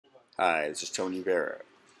Hi, this is Tony VERA.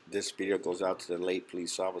 This video goes out to the late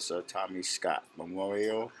police officer Tommy Scott,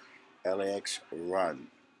 Memorial LAX Run.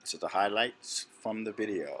 This is the highlights from the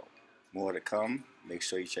video. More to come. Make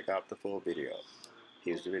sure you check out the full video.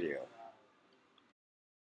 Here's the video.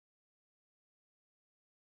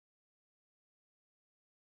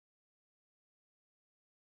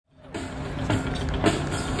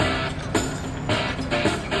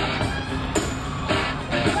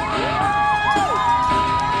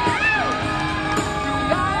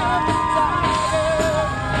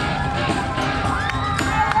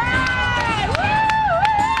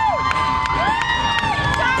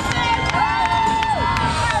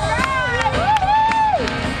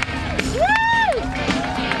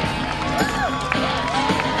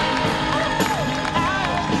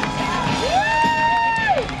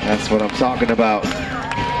 That's what I'm talking about.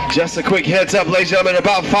 Just a quick heads up, ladies and gentlemen, in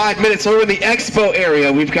about 5 minutes over in the expo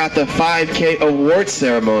area, we've got the 5K award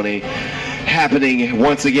ceremony happening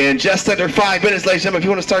once again. Just under 5 minutes, ladies and gentlemen, if you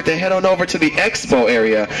want to start to head on over to the expo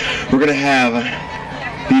area, we're going to have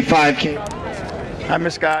the 5K. Hi,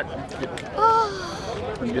 Miss Scott.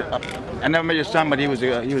 I never met your son, but he was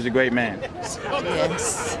a great man. Yes.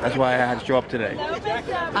 That's why I had to show up today.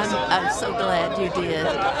 I'm so glad you did.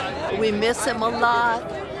 We miss him a lot,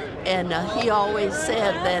 and he always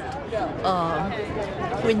said that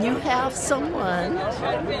when you have someone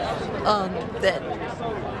that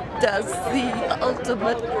does the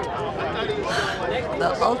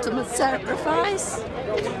ultimate sacrifice,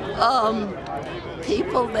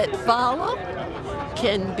 people that follow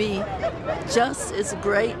can be just as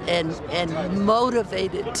great and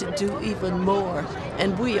motivated to do even more,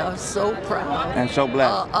 and we are so proud and so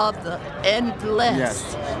blessed and blessed,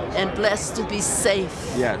 yes. And blessed to be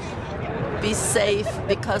safe. Yes. Be safe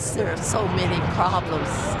because there are so many problems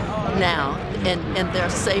now, and their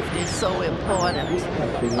safety is so important.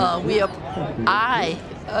 I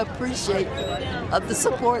appreciate the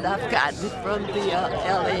support I've gotten from the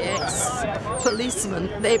LAX policemen.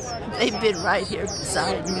 They've been right here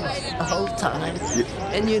beside me the whole time.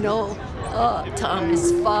 And you know,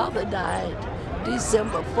 Tommy's father died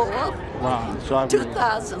December 4th, wow. So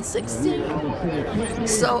 2016.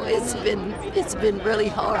 So it's been really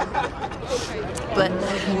hard, but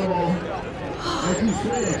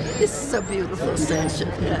this is a beautiful session.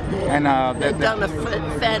 And they've done a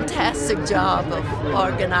fantastic job of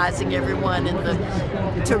organizing everyone, and the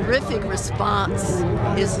terrific response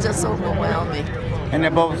is just overwhelming. And they're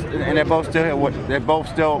both still here. They're both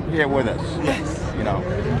still here with us. Yes. You know.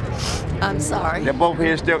 I'm sorry. They're both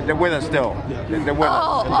here still. They're with us still. They're with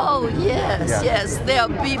us. Oh, yes, yeah. yes. They'll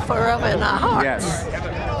be forever in our hearts. Yes.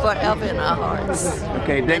 Forever in our hearts.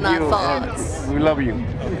 Okay, thank you. Our thoughts. We love you.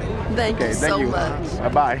 Thank you so much.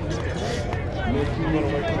 Bye-bye.